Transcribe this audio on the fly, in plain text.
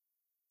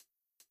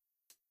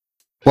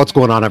What's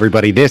going on,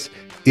 everybody? This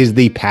is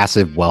the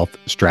Passive Wealth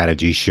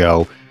Strategy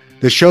Show,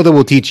 the show that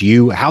will teach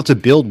you how to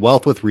build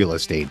wealth with real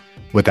estate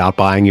without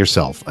buying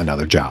yourself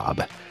another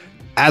job.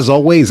 As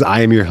always,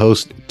 I am your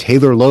host,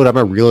 Taylor Load. I'm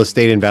a real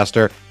estate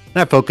investor, and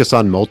I focus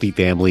on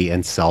multifamily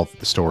and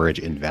self-storage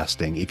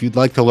investing. If you'd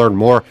like to learn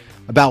more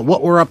about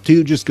what we're up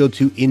to, just go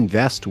to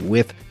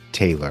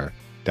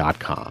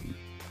investwithtaylor.com.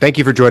 Thank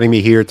you for joining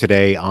me here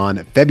today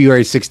on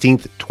February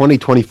 16th,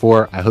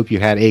 2024. I hope you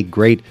had a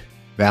great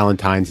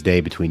Valentine's Day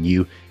between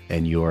you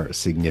and your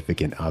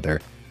significant other.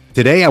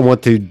 Today, I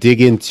want to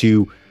dig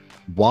into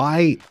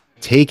why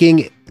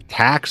taking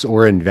tax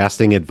or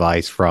investing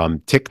advice from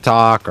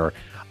TikTok or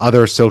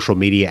other social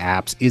media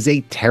apps is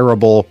a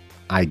terrible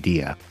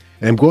idea.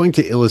 And I'm going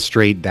to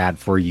illustrate that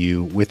for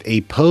you with a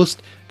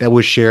post that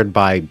was shared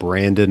by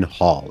Brandon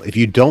Hall. If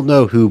you don't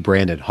know who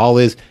Brandon Hall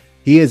is,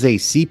 he is a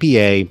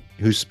CPA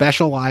who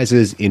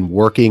specializes in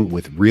working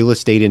with real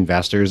estate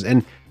investors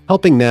and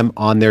helping them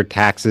on their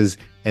taxes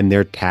and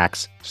their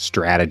tax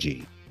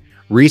strategy.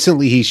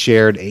 Recently, he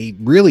shared a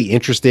really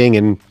interesting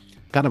and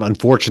kind of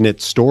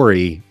unfortunate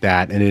story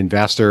that an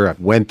investor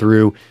went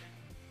through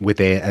with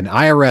an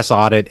IRS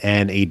audit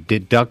and a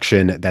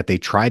deduction that they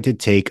tried to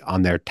take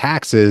on their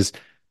taxes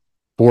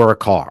for a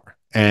car.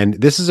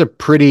 And this is a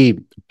pretty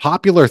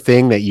popular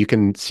thing that you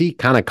can see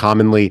kind of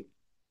commonly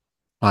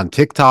on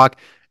TikTok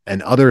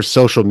and other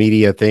social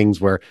media things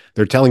where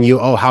they're telling you,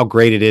 oh, how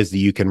great it is that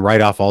you can write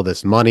off all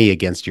this money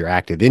against your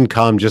active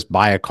income, just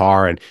buy a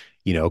car and,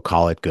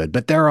 call it good.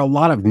 But there are a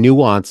lot of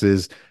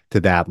nuances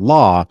to that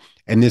law.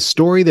 And this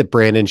story that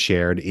Brandon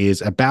shared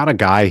is about a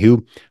guy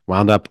who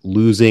wound up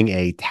losing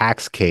a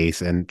tax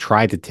case and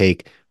tried to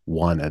take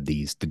one of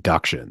these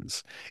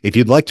deductions. If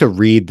you'd like to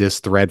read this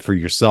thread for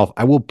yourself,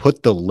 I will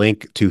put the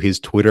link to his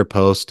Twitter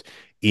post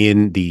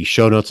in the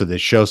show notes of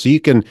this show so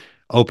you can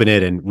open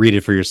it and read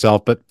it for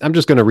yourself. But I'm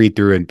just going to read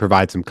through and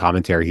provide some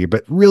commentary here.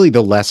 But really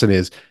the lesson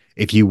is,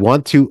 if you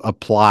want to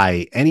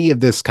apply any of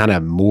this kind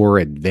of more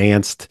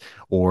advanced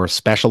or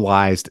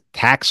specialized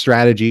tax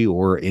strategy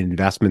or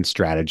investment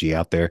strategy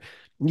out there,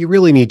 you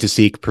really need to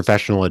seek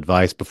professional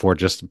advice before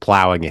just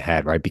plowing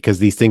ahead, right? Because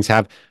these things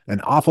have an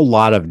awful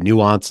lot of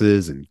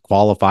nuances and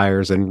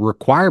qualifiers and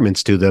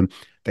requirements to them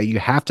that you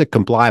have to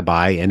comply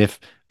by. And if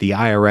the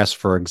IRS,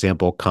 for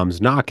example,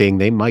 comes knocking,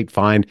 they might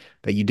find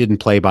that you didn't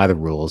play by the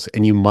rules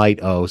and you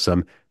might owe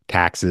some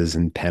taxes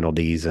and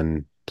penalties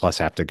and plus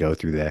have to go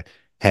through the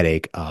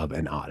headache of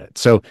an audit.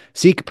 So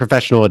seek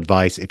professional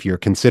advice if you're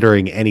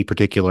considering any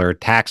particular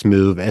tax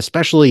move,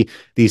 especially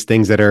these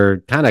things that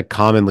are kind of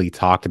commonly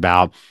talked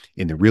about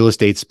in the real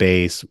estate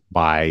space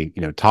by,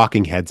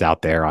 talking heads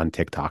out there on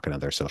TikTok and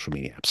other social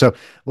media apps. So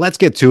let's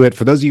get to it.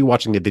 For those of you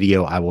watching the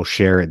video, I will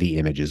share the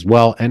image as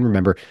well. And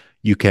remember,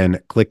 you can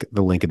click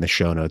the link in the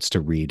show notes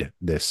to read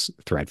this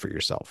thread for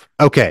yourself.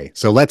 Okay,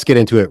 so let's get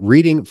into it.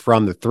 Reading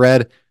from the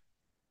thread,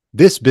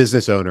 this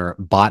business owner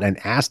bought an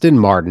Aston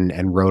Martin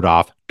and wrote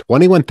off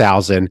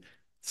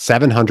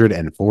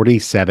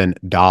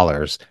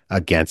 $21,747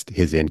 against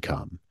his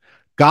income.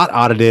 Got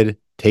audited,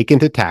 taken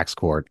to tax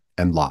court,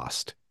 and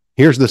lost.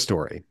 Here's the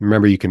story.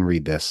 Remember, you can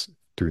read this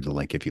through the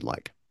link if you'd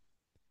like.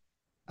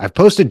 I've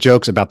posted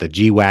jokes about the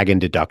G-Wagon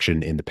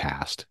deduction in the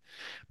past,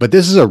 but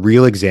this is a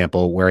real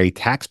example where a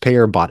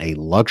taxpayer bought a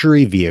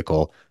luxury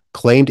vehicle,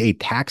 claimed a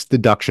tax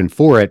deduction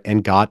for it,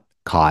 and got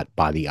caught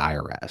by the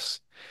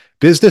IRS.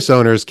 Business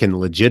owners can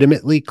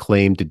legitimately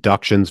claim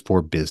deductions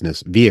for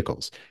business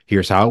vehicles.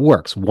 Here's how it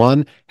works.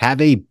 1,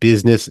 have a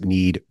business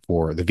need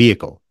for the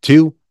vehicle.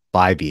 2,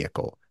 buy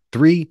vehicle.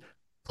 3,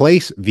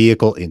 place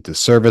vehicle into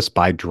service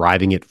by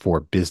driving it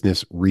for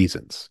business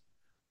reasons.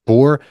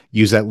 4,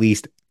 use at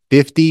least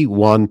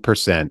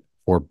 51%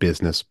 for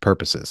business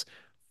purposes.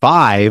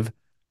 5,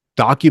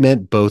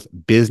 document both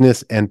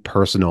business and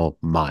personal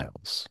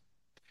miles.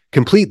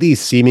 Complete these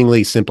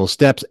seemingly simple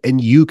steps, and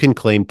you can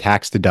claim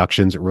tax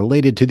deductions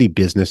related to the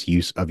business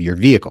use of your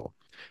vehicle.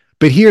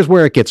 But here's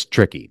where it gets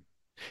tricky.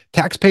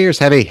 Taxpayers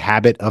have a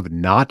habit of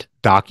not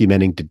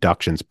documenting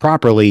deductions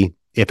properly,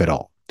 if at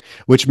all,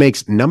 which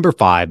makes number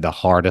 5 the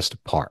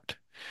hardest part.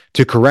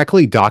 To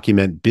correctly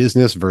document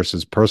business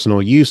versus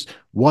personal use,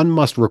 one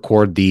must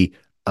record the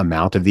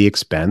amount of the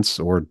expense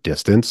or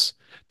distance,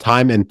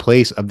 time and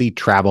place of the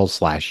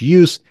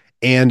travel/use,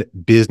 and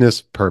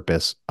business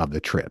purpose of the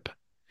trip.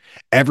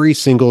 Every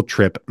single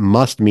trip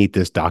must meet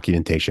this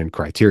documentation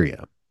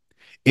criteria.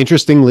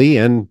 Interestingly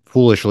and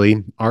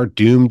foolishly, our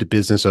doomed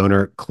business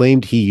owner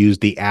claimed he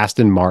used the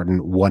Aston Martin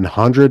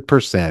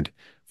 100%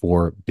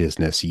 for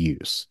business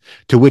use,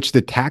 to which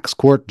the tax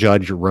court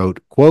judge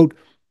wrote, quote,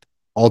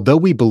 although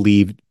we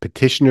believe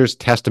petitioner's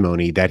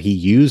testimony that he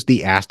used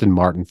the Aston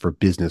Martin for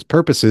business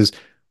purposes,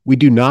 we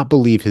do not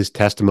believe his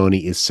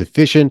testimony is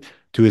sufficient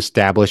to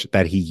establish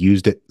that he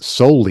used it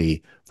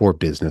solely for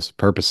business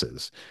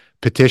purposes.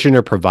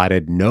 Petitioner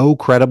provided no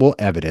credible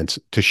evidence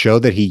to show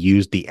that he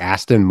used the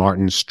Aston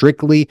Martin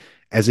strictly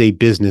as a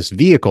business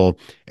vehicle,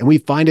 and we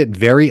find it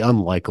very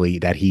unlikely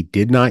that he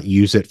did not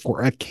use it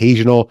for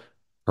occasional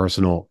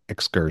personal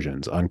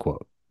excursions,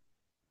 unquote.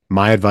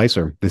 My advice,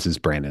 or this is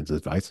Brandon's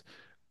advice,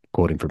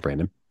 quoting from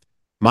Brandon.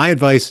 My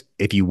advice,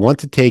 if you want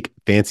to take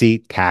fancy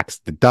tax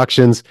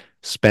deductions,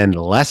 spend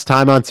less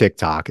time on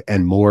TikTok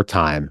and more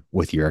time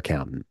with your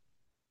accountant.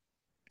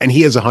 And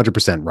he is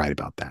 100% right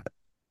about that.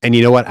 And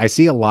you know what? I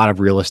see a lot of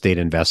real estate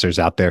investors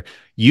out there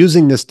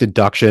using this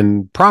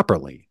deduction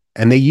properly.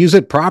 And they use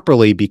it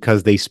properly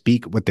because they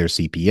speak with their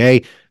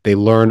CPA. They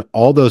learn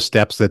all those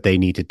steps that they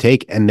need to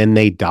take, and then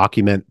they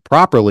document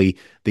properly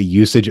the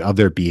usage of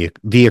their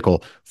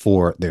vehicle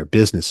for their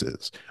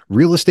businesses.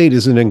 Real estate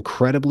is an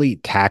incredibly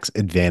tax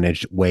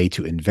advantaged way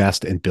to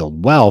invest and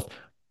build wealth,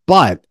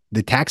 but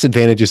the tax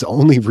advantages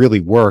only really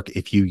work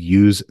if you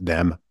use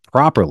them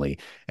properly.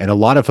 And a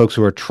lot of folks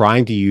who are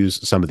trying to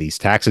use some of these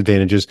tax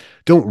advantages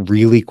don't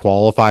really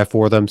qualify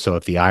for them. So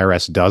if the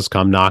IRS does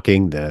come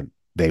knocking,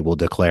 they will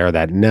declare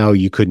that, no,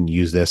 you couldn't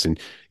use this and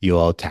you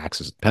owe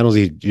taxes and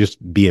penalties.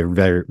 Just be a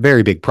very,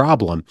 very big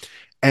problem.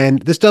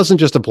 And this doesn't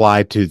just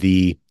apply to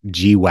the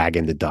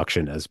G-Wagon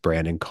deduction, as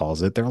Brandon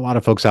calls it. There are a lot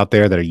of folks out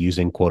there that are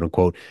using, quote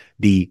unquote,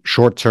 the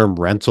short-term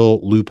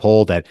rental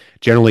loophole that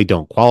generally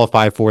don't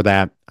qualify for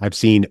that. I've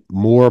seen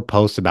more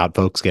posts about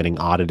folks getting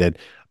audited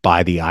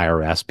by the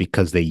IRS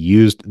because they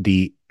used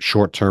the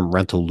short-term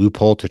rental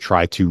loophole to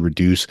try to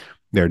reduce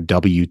their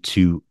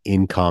W-2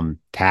 income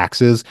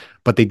taxes,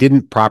 but they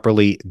didn't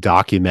properly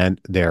document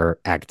their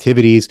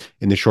activities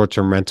in the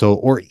short-term rental,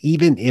 or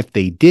even if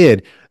they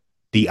did,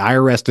 the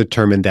IRS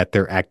determined that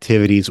their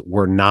activities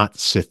were not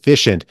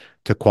sufficient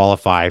to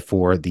qualify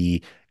for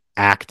the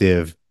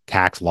active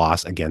tax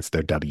loss against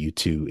their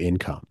W-2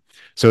 income.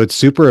 So it's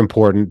super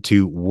important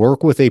to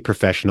work with a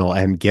professional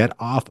and get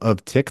off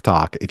of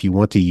TikTok if you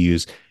want to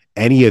use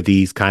any of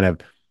these kind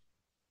of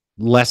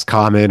less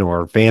common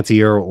or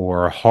fancier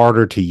or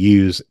harder to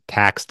use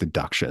tax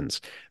deductions.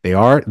 They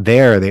are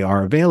there, they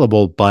are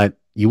available, but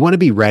you want to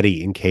be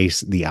ready in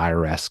case the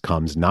IRS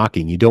comes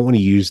knocking. You don't want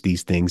to use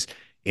these things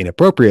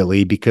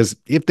inappropriately, because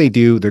if they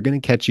do, they're going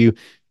to catch you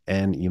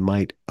and you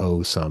might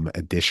owe some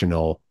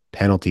additional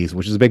penalties,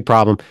 which is a big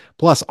problem.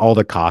 Plus all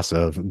the costs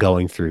of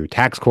going through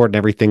tax court and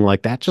everything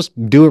like that. Just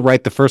do it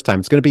right the first time.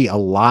 It's going to be a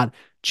lot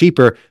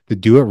cheaper to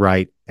do it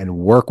right and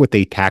work with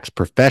a tax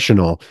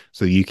professional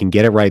so you can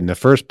get it right in the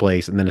first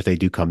place. And then if they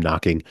do come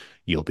knocking,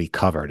 you'll be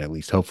covered, at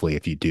least hopefully,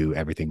 if you do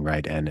everything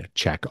right and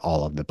check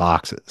all of the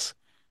boxes.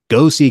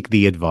 Go seek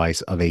the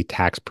advice of a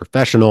tax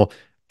professional.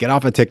 Get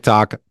off of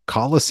TikTok,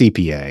 call a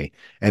CPA.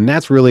 And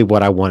that's really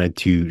what I wanted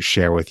to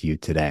share with you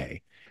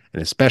today.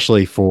 And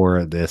especially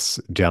for this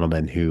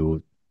gentleman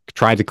who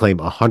tried to claim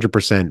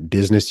 100%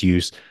 business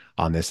use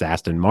on this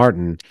Aston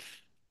Martin,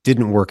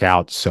 didn't work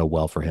out so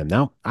well for him.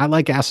 Now, I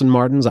like Aston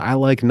Martins. I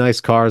like nice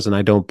cars, and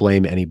I don't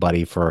blame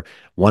anybody for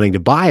wanting to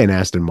buy an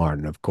Aston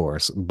Martin, of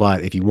course.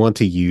 But if you want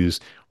to use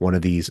one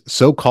of these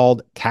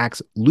so-called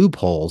tax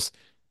loopholes,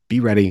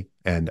 be ready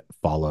and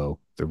follow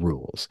the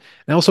rules.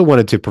 And I also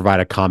wanted to provide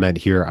a comment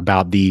here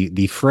about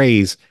the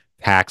phrase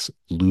tax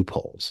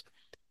loopholes.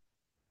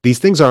 These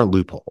things aren't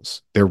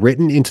loopholes. They're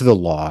written into the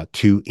law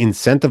to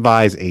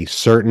incentivize a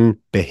certain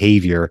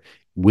behavior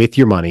with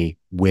your money,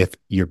 with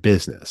your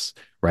business,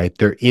 right?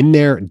 They're in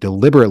there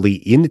deliberately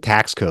in the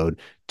tax code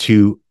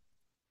to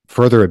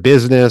further a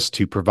business,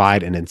 to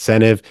provide an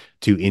incentive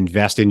to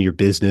invest in your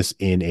business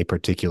in a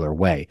particular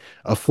way.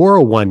 A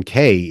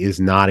 401k is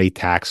not a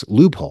tax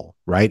loophole,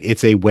 right?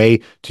 It's a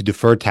way to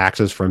defer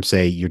taxes from,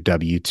 say, your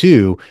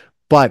W-2,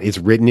 but it's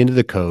written into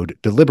the code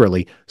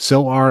deliberately.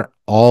 So are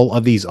all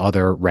of these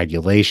other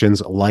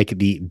regulations, like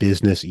the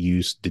business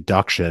use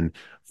deduction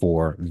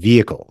for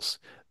vehicles.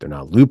 They're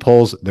not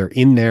loopholes. They're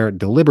in there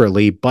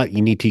deliberately, but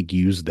you need to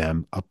use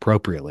them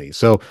appropriately.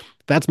 So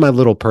that's my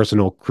little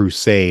personal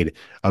crusade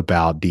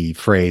about the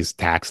phrase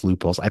tax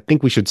loopholes. I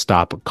think we should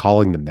stop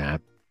calling them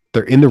that.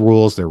 They're in the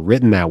rules. They're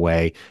written that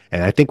way.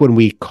 And I think when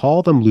we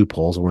call them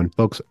loopholes, or when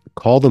folks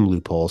call them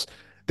loopholes,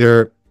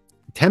 they're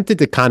tempted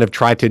to kind of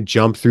try to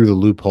jump through the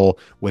loophole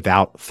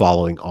without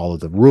following all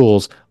of the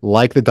rules,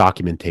 like the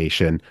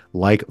documentation,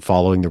 like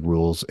following the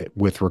rules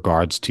with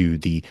regards to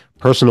the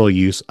personal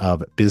use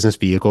of business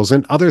vehicles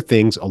and other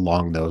things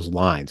along those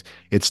lines.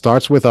 It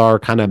starts with our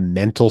kind of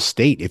mental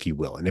state, if you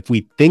will. And if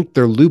we think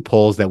they're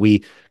loopholes that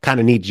we kind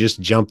of need to just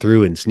jump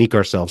through and sneak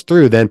ourselves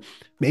through, then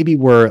maybe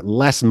we're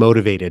less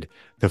motivated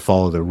to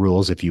follow the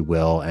rules, if you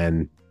will,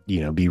 and,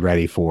 be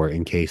ready for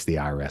in case the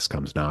IRS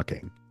comes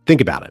knocking.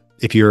 Think about it.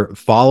 If you're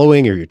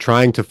following or you're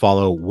trying to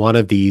follow one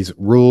of these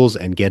rules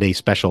and get a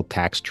special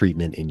tax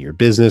treatment in your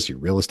business, your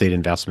real estate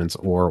investments,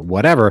 or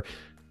whatever,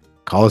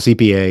 call a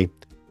CPA,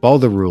 follow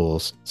the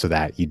rules so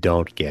that you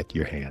don't get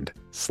your hand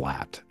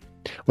slapped.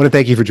 I want to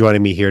thank you for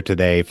joining me here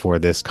today for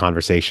this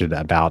conversation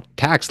about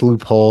tax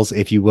loopholes,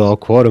 if you will,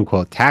 quote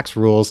unquote, tax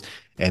rules,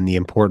 and the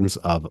importance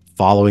of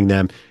following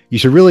them. You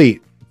should really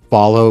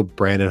follow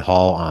Brandon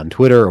Hall on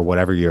Twitter or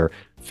whatever your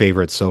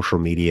favorite social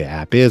media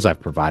app is. I've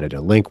provided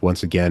a link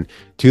once again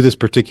to this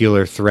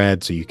particular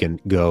thread so you can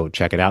go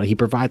check it out. He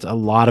provides a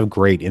lot of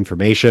great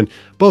information,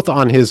 both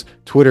on his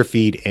Twitter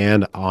feed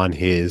and on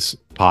his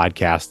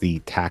podcast, the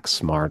Tax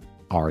Smart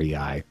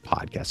REI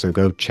podcast. So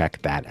go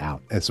check that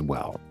out as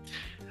well.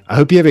 I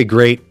hope you have a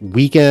great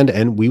weekend,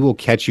 and we will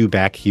catch you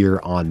back here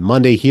on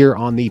Monday here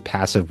on the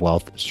Passive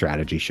Wealth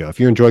Strategy Show. If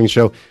you're enjoying the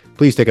show,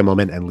 please take a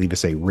moment and leave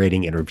us a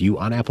rating and review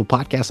on Apple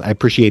Podcasts. I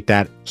appreciate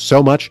that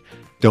so much.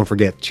 Don't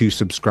forget to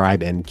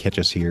subscribe and catch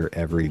us here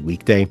every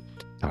weekday.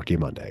 Talk to you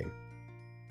Monday.